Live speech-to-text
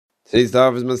Today's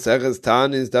daf is Maseches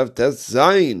Tanis daf Tes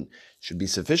Zayin. Should be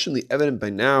sufficiently evident by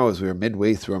now, as we are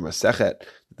midway through our Masechet, that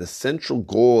the central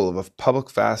goal of a public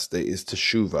fast day is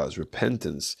teshuvah, is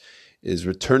repentance, is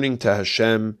returning to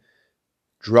Hashem,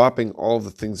 dropping all of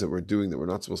the things that we're doing that we're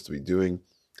not supposed to be doing,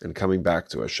 and coming back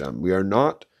to Hashem. We are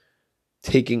not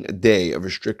taking a day of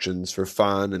restrictions for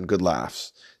fun and good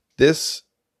laughs. This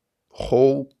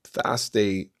whole fast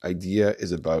day idea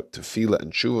is about tefillah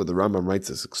and tshuva. The Rambam writes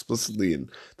this explicitly in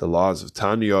the laws of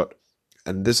Taniyot,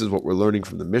 and this is what we're learning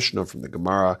from the Mishnah, from the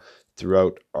Gemara,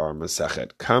 throughout our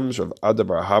Masechet. Comes Rav Ada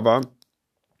bar Hava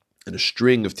in a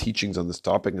string of teachings on this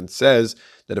topic and says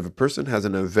that if a person has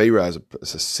an aveira,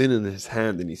 as a sin in his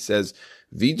hand, and he says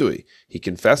vidui, he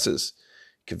confesses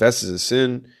his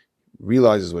sin,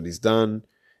 realizes what he's done,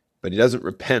 but he doesn't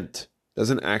repent,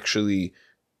 doesn't actually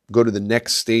go to the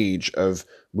next stage of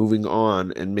moving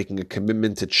on and making a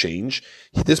commitment to change.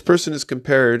 This person is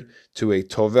compared to a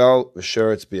tovel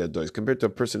v'sheretz biyado. He's compared to a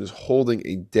person who's holding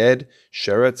a dead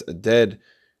sheretz,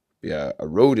 a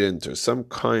rodent, or some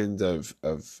kind of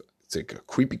it's like a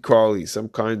creepy crawly, some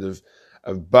kind of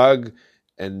bug.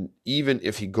 And even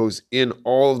if he goes in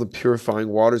all of the purifying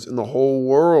waters in the whole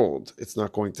world, it's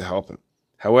not going to help him.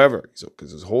 However,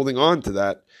 because he's holding on to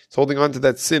that,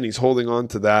 sin, he's holding on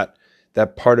to that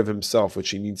part of himself which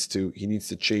he needs to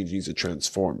change, he needs to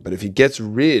transform. But if he gets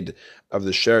rid of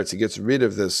the sheretz, he gets rid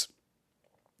of this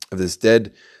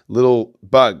dead little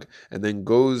bug, and then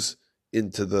goes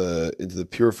into the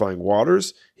purifying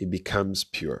waters, he becomes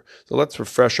pure. So let's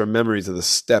refresh our memories of the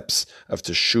steps of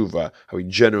teshuvah, how we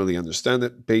generally understand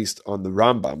it, based on the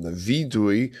Rambam. The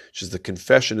vidui, which is the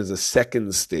confession, is a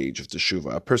second stage of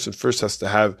teshuvah. A person first has to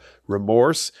have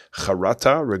remorse,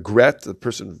 charata, regret. The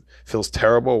person feels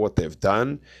terrible what they've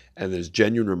done, and there's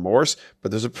genuine remorse.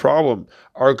 But there's a problem.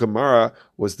 Our Gemara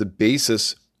was the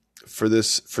basis for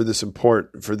this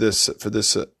important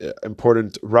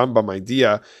Rambam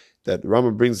idea that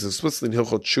Rambam brings explicitly in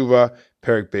Hilchot Tshuva,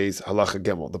 Perek Beis, Halacha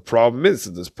Gimel. The problem is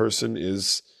that this person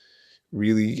is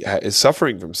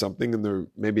suffering from something, and they're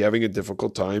maybe having a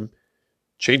difficult time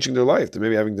changing their life. They're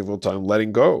maybe having a difficult time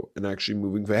letting go and actually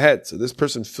moving ahead. So this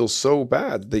person feels so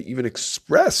bad that they even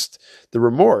expressed the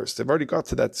remorse. They've already got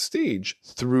to that stage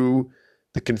through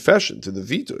the confession, to the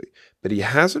vidui, but he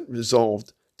hasn't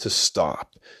resolved to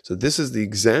stop. So this is the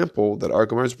example that our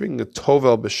Gemara is bringing, a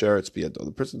tovel b'sheretz biyado.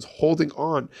 The person's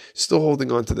still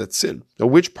holding on to that sin. Now,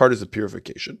 which part is the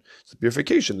purification? So the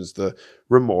purification is the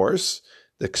remorse,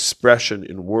 the expression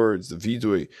in words, the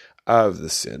vidui of the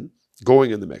sin, going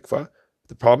in the mikvah.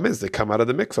 The problem is they come out of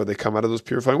the mikvah, they come out of those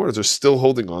purifying waters, they're still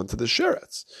holding on to the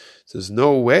sheretz. So there's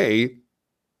no way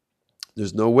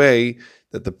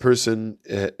that the person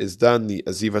is done the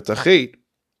azivat hachet.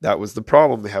 That was the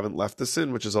problem. They haven't left the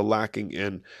sin, which is a lacking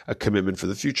in a commitment for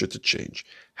the future to change.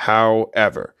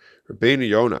 However, Rabbeinu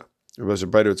Yonah, Rabbi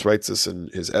Breitowitz writes this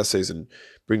in his essays and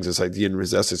brings this idea in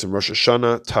his essays in Rosh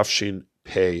Hashanah, Tafshin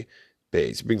Pei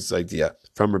Beis. He brings this idea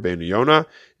from Rabbeinu Yonah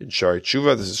in Shari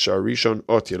Tshuva. This is Shari Rishon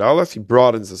Ot Yud Aleph. He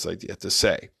broadens this idea to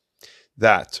say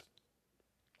that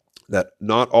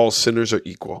not all sinners are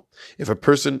equal. If a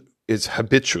person is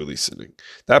habitually sinning,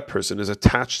 that person is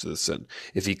attached to the sin.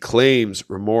 If he claims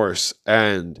remorse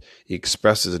and he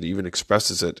expresses it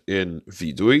in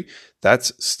vidui,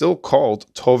 that's still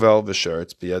called tovel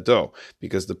v'sheretz biyado,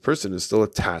 because the person is still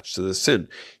attached to the sin.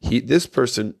 This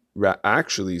person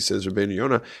actually, says Rabbeinu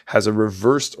Yonah, has a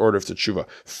reversed order of teshuvah.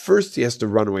 First, he has to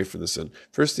run away from the sin.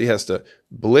 First, he has to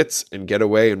blitz and get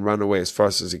away and run away as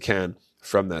fast as he can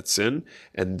from that sin,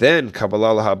 and then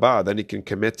Kabbalah lahaba, then he can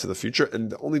commit to the future,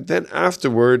 and only then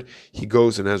afterward he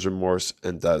goes and has remorse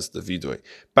and does the vidui.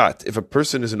 But if a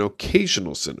person is an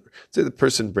occasional sinner, say the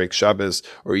person breaks Shabbos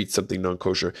or eats something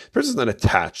non-kosher, the person is not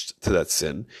attached to that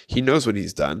sin. He knows what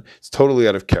he's done. It's totally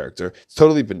out of character. It's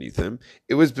totally beneath him.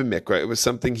 It was b'mikra. It was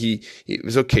something it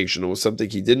was occasional. It was something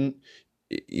he didn't.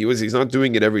 He's not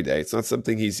doing it every day. It's not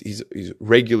something he's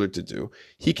regular to do.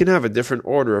 He can have a different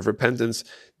order of repentance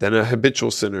than a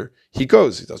habitual sinner. He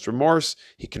does remorse,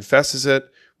 he confesses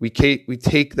it. We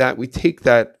take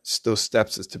those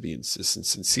steps as to be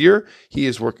sincere. He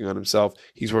is working on himself.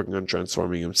 He's working on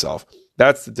transforming himself.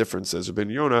 That's the difference, says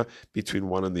Rabbeinu Yonah, between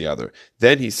one and the other.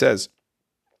 Then he says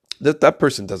that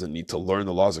person doesn't need to learn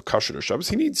the laws of Kashrut or Shabbos.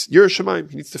 He needs Yireh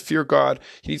Shamayim. He needs to fear God.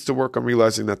 He needs to work on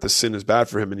realizing that the sin is bad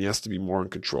for him, and he has to be more in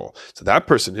control. So that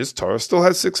person, his Torah, still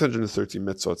has 613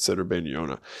 mitzvot, said Rabbeinu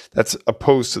Yonah. That's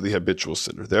opposed to the habitual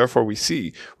sinner. Therefore, we're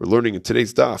learning in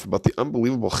today's daf about the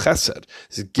unbelievable chesed,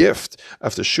 this gift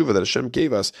of teshuvah that Hashem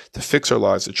gave us to fix our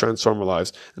lives, to transform our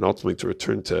lives, and ultimately to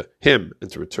return to Him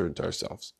and to return to ourselves.